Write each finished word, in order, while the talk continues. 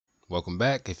Welcome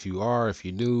back. If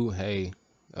you're new, hey,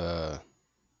 uh,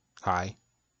 hi.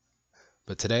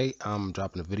 But today I'm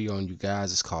dropping a video on you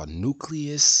guys. It's called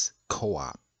Nucleus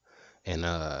Co-op, and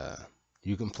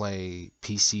you can play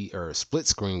PC or split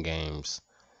screen games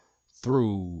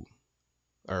through,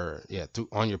 through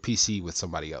on your PC with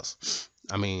somebody else.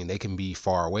 I mean, they can be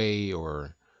far away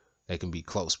or they can be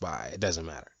close by. It doesn't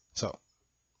matter. So,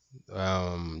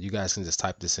 you guys can just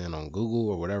type this in on Google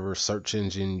or whatever search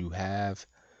engine you have,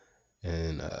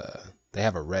 and they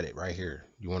have a Reddit right here.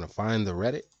 You want to find the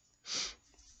Reddit,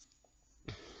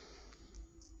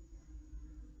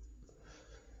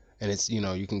 and it's,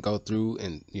 you can go through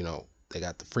and, they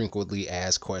got the frequently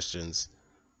asked questions.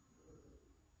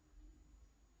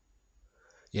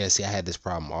 Yeah, see, I had this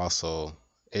problem also.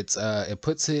 It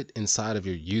puts it inside of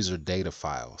your user data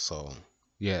file. So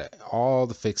yeah, all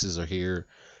the fixes are here.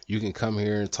 You can come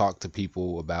here and talk to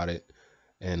people about it,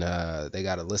 and they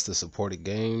got a list of supported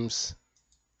games,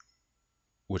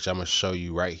 which I'm gonna show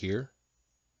you right here.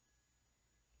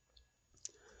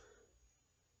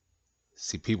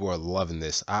 See, people are loving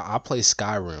this. I play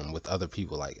Skyrim with other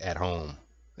people, like at home.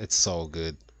 It's so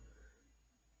good.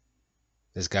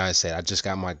 This guy said, I just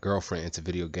got my girlfriend into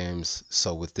video games,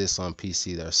 so with this on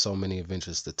PC, there are so many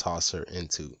adventures to toss her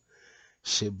into.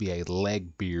 Should be a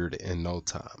leg beard in no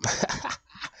time.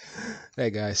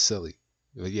 That guy's silly.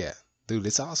 But yeah, dude,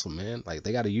 it's awesome, man. Like,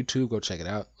 they got a YouTube, go check it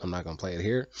out. I'm not gonna play it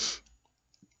here.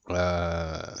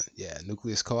 Yeah,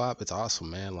 Nucleus Co-op, it's awesome,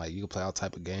 man. Like, you can play all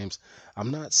type of games.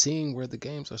 I'm not seeing where the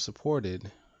games are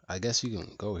supported. I guess you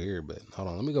can go here, but hold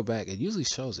on, let me go back. It usually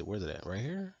shows it. Where's it at? Right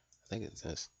here? I think it's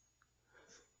this.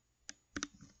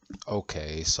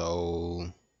 Okay,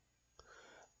 so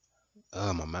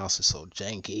my mouse is so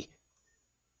janky.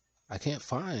 I can't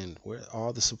find where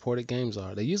all the supported games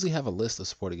are. They usually have a list of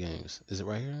supported games. Is it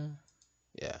right here?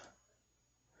 Yeah.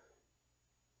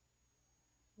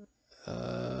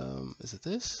 Is it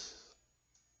this?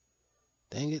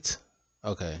 Dang it.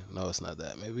 Okay, no, it's not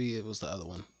that. Maybe it was the other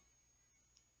one.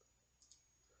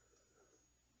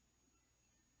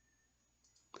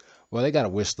 Well, they got a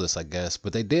wish list, I guess,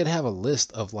 but they did have a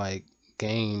list of like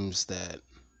games that.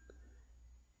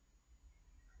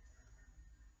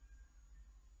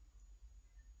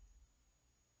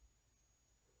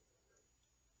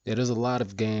 Yeah, there's a lot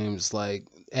of games. Like,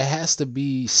 it has to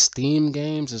be Steam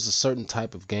games. There's a certain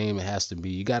type of game it has to be.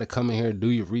 You got to come in here and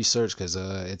do your research, because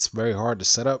it's very hard to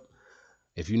set up.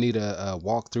 If you need a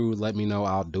walkthrough, let me know.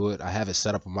 I'll do it. I have it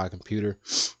set up on my computer.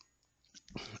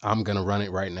 I'm gonna run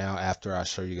it right now after I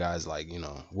show you guys, like,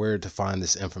 where to find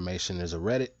this information. There's a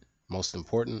Reddit, most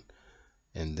important,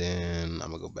 and then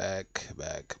I'm gonna go back.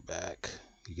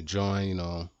 You can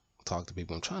join, talk to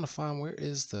people. I'm trying to find, where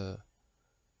is the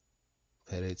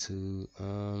Payday 2.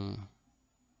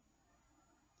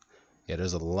 Yeah,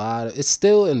 there's a lot of, it's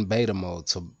still in beta mode,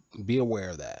 so be aware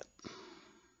of that.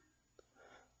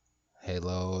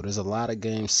 Halo, there's a lot of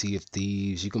games. Sea of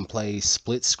Thieves. You can play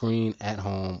split screen at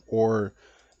home, or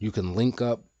you can link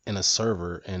up in a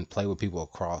server and play with people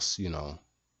across,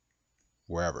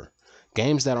 wherever.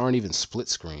 Games that aren't even split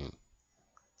screen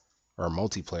or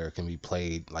multiplayer can be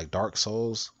played, like Dark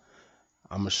Souls.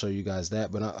 I'm gonna show you guys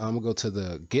that, but I'm gonna go to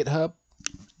the GitHub.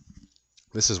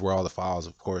 This is where all the files,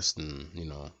 of course, and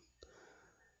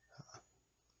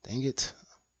dang it,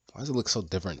 why does it look so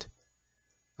different?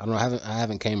 I don't know. I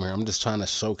haven't came here. I'm just trying to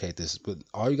showcase this, but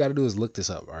all you got to do is look this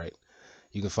up. All right,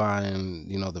 you can find,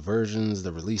 the versions,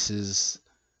 the releases,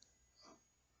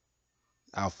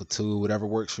 Alpha 2, whatever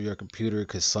works for your computer,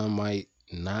 because some might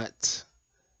not.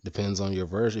 Depends on your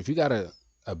version. If you got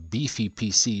a beefy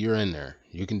PC, you're in there.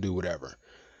 You can do whatever.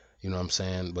 You know what I'm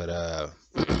saying? But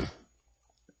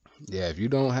yeah, if you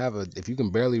don't have if you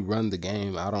can barely run the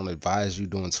game, I don't advise you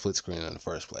doing split screen in the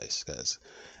first place, because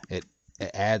it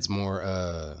adds more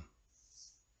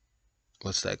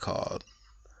what's that called?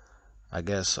 I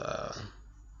guess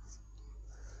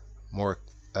more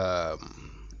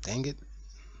dang it,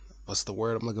 what's the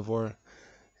word I'm looking for?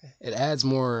 It adds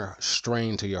more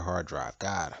strain to your hard drive.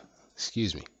 God,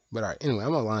 excuse me. But all right, anyway,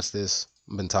 I'm gonna launch this.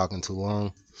 I've been talking too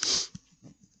long.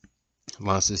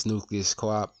 Launch this Nucleus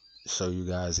Co-op. Show you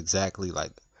guys exactly,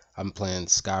 like, I'm playing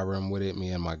Skyrim with it,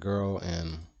 me and my girl,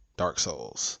 and Dark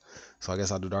Souls. So I guess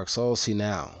I'll do Dark Souls. See,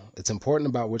 now it's important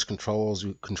about which controllers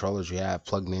you have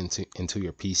plugged into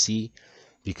your PC,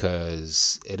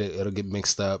 because it'll get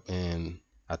mixed up, and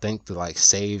I think the, like,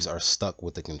 saves are stuck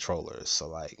with the controllers. So,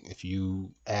 like, if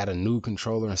you add a new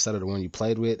controller instead of the one you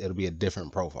played with, it'll be a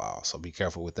different profile. So be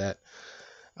careful with that.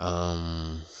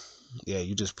 Yeah,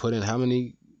 you just put in how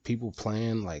many people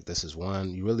playing. Like, this is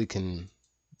one. You really can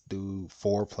do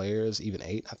 4 players, even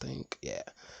 8, I think. Yeah,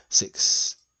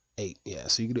 6, 8. Yeah,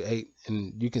 so you can do 8,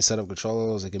 and you can set up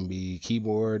controllers. It can be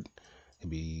keyboard, it can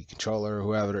be controller,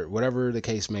 whoever, whatever the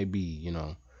case may be, you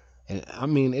know. And I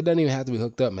mean, it doesn't even have to be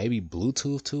hooked up. Maybe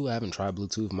Bluetooth too. I haven't tried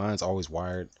Bluetooth. Mine's always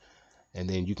wired. And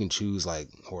then you can choose like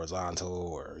horizontal,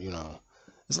 or you know,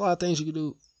 there's a lot of things you can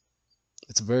do.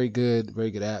 It's a very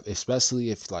good app, especially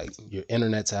if like your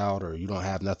internet's out or you don't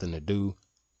have nothing to do.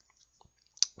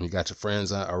 You got your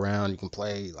friends around, you can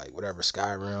play like whatever,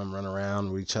 Skyrim, run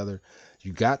around with each other.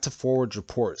 You got to forward your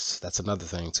ports. That's another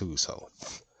thing too. So,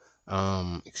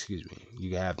 excuse me.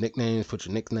 You have nicknames. Put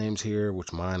your nicknames here,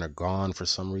 which mine are gone for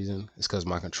some reason. It's because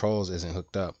my controls isn't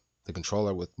hooked up. The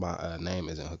controller with my name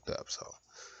isn't hooked up, so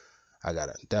I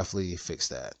gotta definitely fix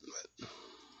that. But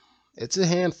it's a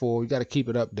handful. You gotta keep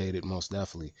it updated, most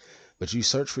definitely. But you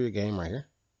search for your game right here,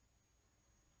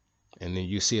 and then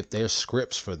you see if there's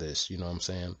scripts for this. You know what I'm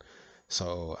saying?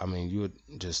 So I mean, you would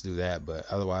just do that, but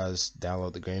otherwise,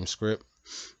 download the game script.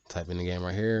 Type in the game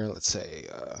right here. Let's say,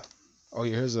 oh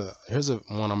yeah, here's a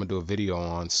one I'm gonna do a video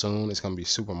on soon. It's gonna be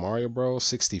Super Mario Bros.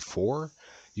 64.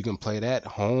 You can play that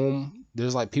home.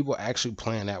 There's like people actually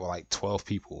playing that with like 12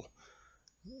 people.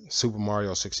 Super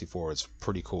Mario 64. It's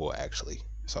pretty cool actually.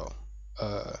 So,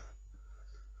 uh,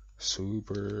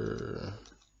 Super.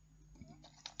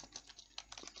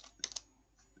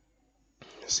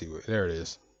 Let's see what there it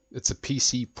is. It's a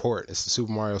PC port. It's the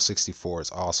Super Mario 64.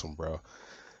 It's awesome, bro.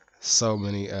 So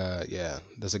many yeah,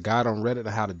 there's a guide on Reddit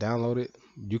on how to download it.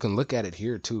 You can look at it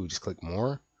here too. Just click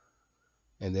more,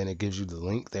 and then it gives you the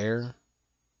link there,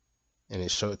 and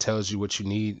it tells you what you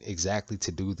need exactly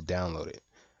to do to download it.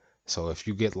 So if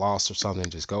you get lost or something,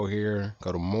 just go here,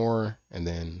 go to more, and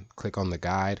then click on the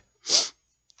guide.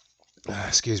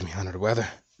 Excuse me, under the weather.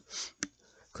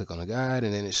 Click on the guide,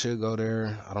 and then it should go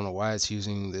there. I don't know why it's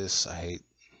using this. I hate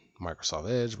Microsoft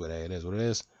Edge, but hey, it is what it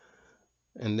is.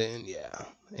 And then yeah,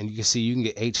 and you can see you can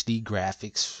get HD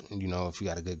graphics. You know, if you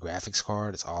got a good graphics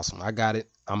card, it's awesome. I got it.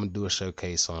 I'm gonna do a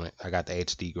showcase on it. I got the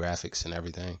HD graphics and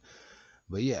everything.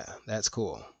 But yeah, that's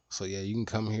cool. So yeah, you can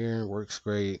come here. Works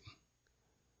great.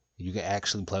 You can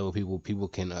actually play with people. People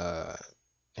can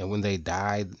and when they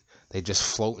die, they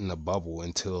just float in the bubble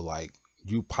until like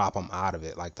you pop them out of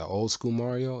it, like the old school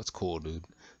Mario. It's cool, dude.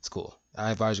 It's cool.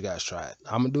 I advise you guys try it.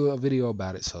 I'm gonna do a video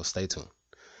about it, so stay tuned.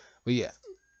 But yeah,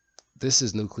 this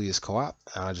is Nucleus Co-op.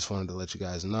 I just wanted to let you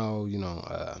guys know, you know,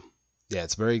 yeah,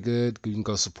 it's very good. You can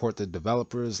go support the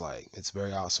developers. Like, it's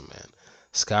very awesome, man.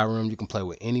 Skyrim, you can play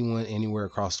with anyone, anywhere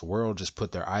across the world. Just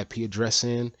put their IP address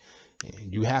in.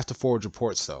 You have to forward your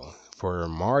ports, though. For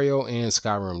Mario and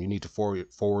Skyrim, you need to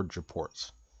forward your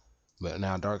ports. But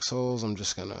now Dark Souls, I'm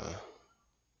just going to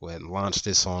go ahead and launch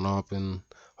this on up, and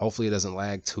hopefully it doesn't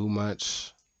lag too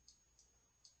much.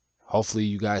 Hopefully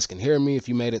you guys can hear me. If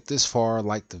you made it this far,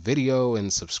 like the video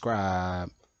and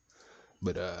subscribe.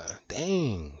 But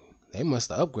dang, they must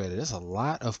have upgraded. There's a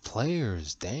lot of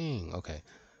players. Dang. Okay.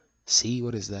 See,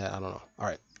 what is that? I don't know. All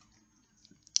right.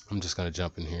 I'm just gonna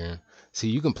jump in here. See,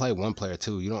 you can play one player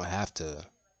too. You don't have to.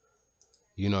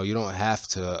 You know, you don't have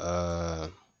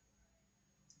to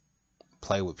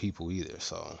play with people either.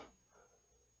 So,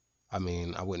 I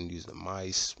mean, I wouldn't use the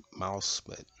mouse,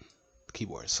 but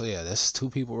keyboard. So yeah, that's 2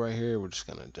 people right here. We're just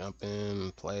gonna jump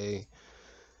in, play.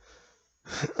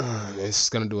 It's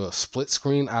gonna do a split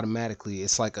screen automatically.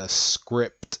 It's like a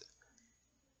script.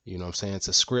 You know what I'm saying? It's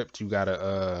a script. You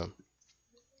gotta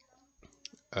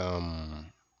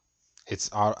it's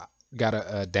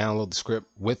gotta download the script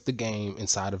with the game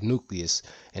inside of Nucleus,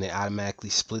 and it automatically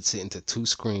splits it into 2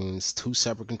 screens. 2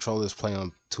 separate controllers play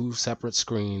on 2 separate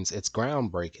screens. It's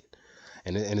groundbreaking,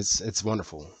 and it's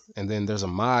wonderful. And then there's a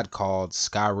mod called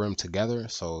Skyrim Together.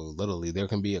 So literally, there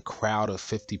can be a crowd of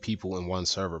 50 people in one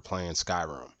server playing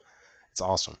Skyrim. It's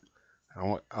awesome. I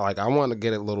want to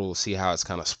get a little, see how it's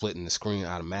kind of splitting the screen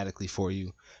automatically for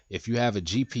you. If you have a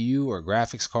GPU or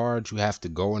graphics card, you have to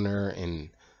go in there and,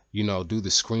 you know, do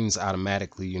the screens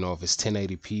automatically. You know, if it's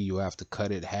 1080p, you have to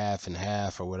cut it half and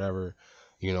half or whatever,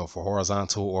 you know, for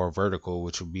horizontal or vertical,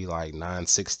 which would be like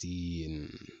 960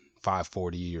 and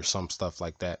 540 or some stuff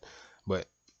like that. But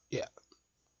yeah,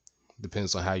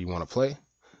 depends on how you want to play.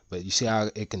 But you see how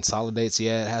it consolidates?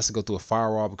 Yeah, it has to go through a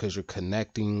firewall because you're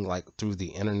connecting like through the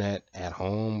internet at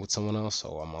home with someone else.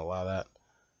 So I'm gonna allow that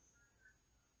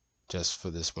just for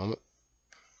this moment.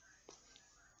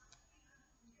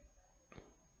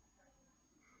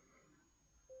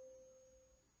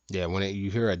 Yeah, when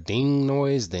you hear a ding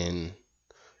noise, then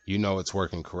you know it's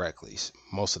working correctly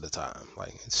most of the time.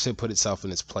 Like, it should put itself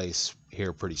in its place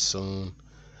here pretty soon.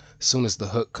 As soon as the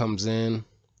hook comes in,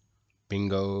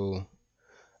 bingo.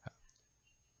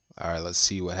 All right, let's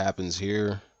see what happens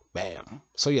here. Bam.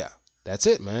 So yeah, that's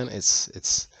it, man.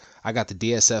 It's I got the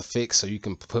DSF fixed so you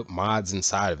can put mods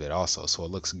inside of it also, so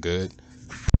it looks good.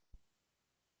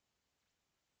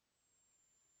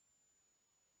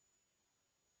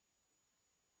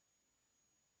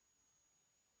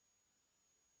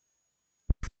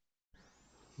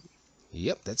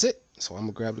 Yep, that's it. So I'm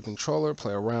gonna grab the controller,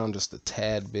 play around just a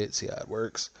tad bit, see how it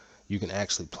works. You can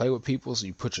actually play with people, so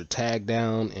you put your tag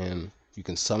down and you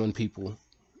can summon people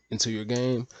into your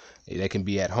game. They can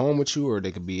be at home with you or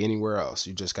they could be anywhere else.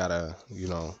 You just gotta,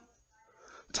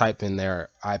 type in their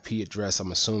IP address.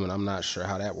 I'm assuming. I'm not sure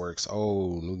how that works.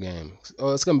 Oh, new game.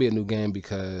 Oh, it's gonna be a new game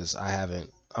because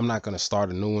I'm not gonna start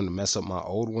a new one to mess up my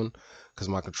old one because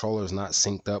my controller is not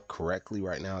synced up correctly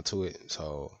right now to it.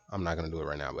 So I'm not gonna do it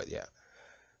right now. But yeah.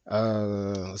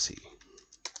 Let's see.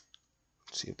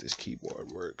 See if this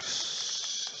keyboard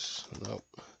works. Nope.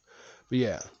 But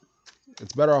yeah,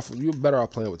 it's better off. You're better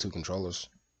off playing with two controllers.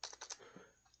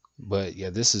 But yeah,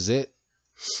 this is it.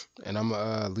 And I'm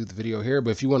gonna leave the video here.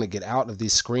 But if you want to get out of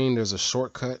this screen, there's a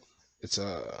shortcut. It's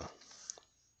I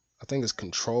think it's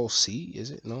Control C.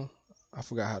 Is it? No, I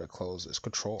forgot how to close this.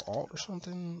 Control Alt or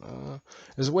something.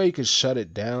 There's a way you can shut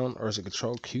it down, or is it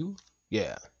Control Q?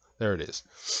 Yeah, there it is.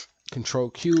 Control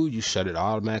Q. You shut it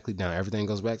automatically down. Everything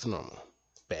goes back to normal.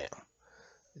 Bam.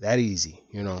 That easy,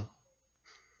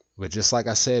 But just like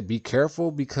I said, be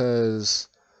careful because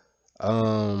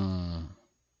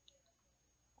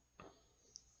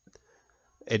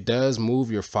it does move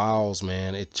your files,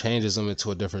 man. It changes them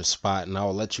into a different spot, and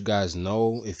I'll let you guys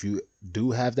know if you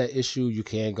do have that issue. You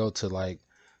can go to like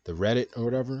the Reddit or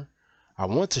whatever. I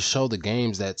want to show the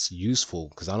games that's useful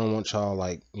because I don't want y'all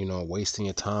like wasting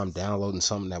your time downloading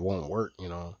something that won't work,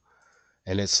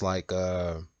 And it's like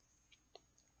I'm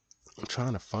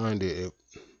trying to find it.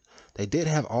 They did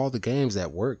have all the games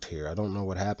that worked here. I don't know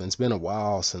what happened. It's been a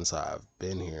while since I've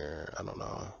been here. I don't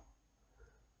know.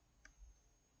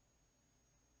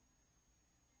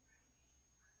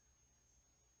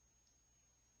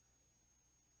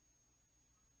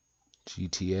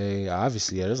 GTA,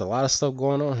 obviously, yeah, there's a lot of stuff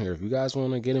going on here. If you guys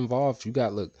want to get involved, you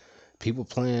got look people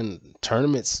playing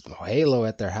tournaments Halo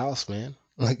at their house, man.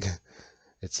 Like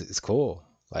it's cool.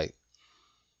 Like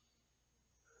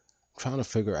I'm trying to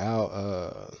figure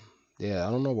out yeah,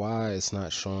 I don't know why it's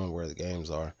not showing where the games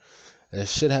are. It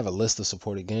should have a list of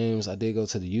supported games. I did go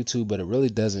to the YouTube, but it really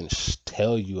doesn't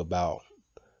tell you about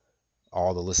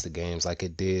all the list of games like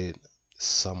it did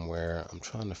somewhere. I'm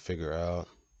trying to figure out.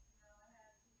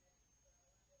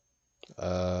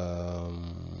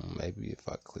 Maybe if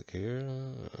I click here.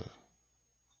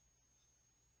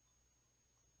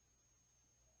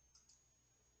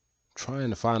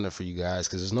 Trying to find it for you guys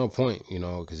because there's no point,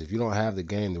 because if you don't have the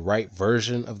game, the right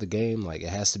version of the game, like it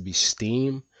has to be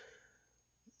Steam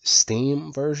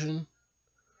version.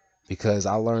 Because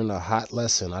I learned a hot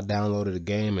lesson. I downloaded a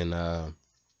game and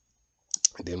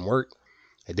it didn't work.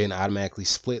 It didn't automatically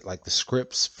split like the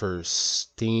scripts for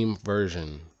Steam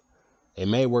version. It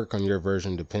may work on your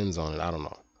version, depends on it. I don't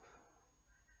know.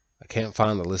 I can't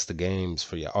find the list of games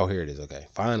for you. Oh, here it is. Okay,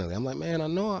 finally. I'm like, man, I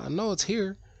know it's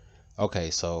here.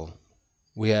 Okay, so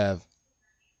we have,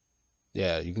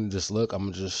 yeah, you can just look. I'm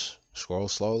gonna just scroll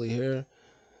slowly here,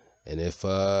 and if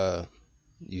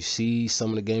you see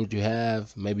some of the games you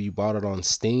have, maybe you bought it on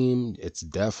Steam, it's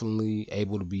definitely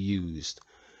able to be used.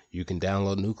 You can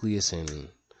download Nucleus and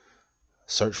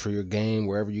search for your game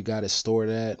wherever you got it stored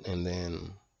at, and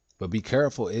then but be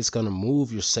careful, it's going to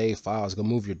move your save files, it's going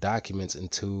to move your documents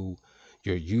into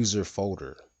your user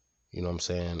folder. You know what I'm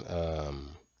saying?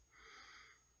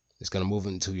 It's going to move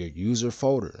into your user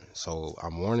folder. So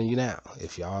I'm warning you now,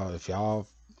 if y'all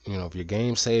if your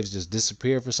game saves just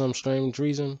disappear for some strange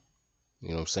reason, you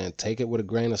know what I'm saying, take it with a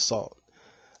grain of salt.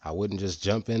 I wouldn't just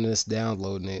jump into this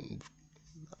downloading it.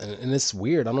 And it's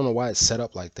weird. I don't know why it's set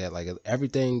up like that. Like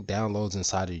everything downloads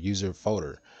inside your user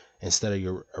folder instead of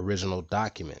your original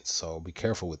documents. So be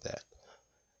careful with that.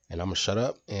 And I'm gonna shut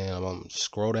up and I'm gonna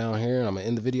scroll down here and I'm gonna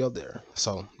end the video there.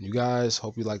 So you guys,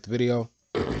 hope you liked the video.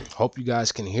 Hope you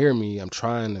guys can hear me. I'm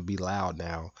trying to be loud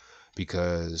now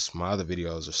because my other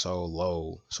videos are so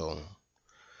low. So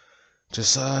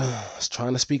just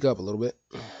trying to speak up a little bit.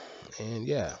 And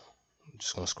yeah, I'm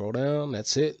just gonna scroll down.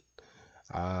 That's it.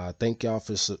 Thank y'all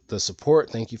for the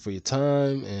support. Thank you for your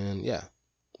time. And yeah,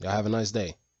 y'all have a nice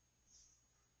day.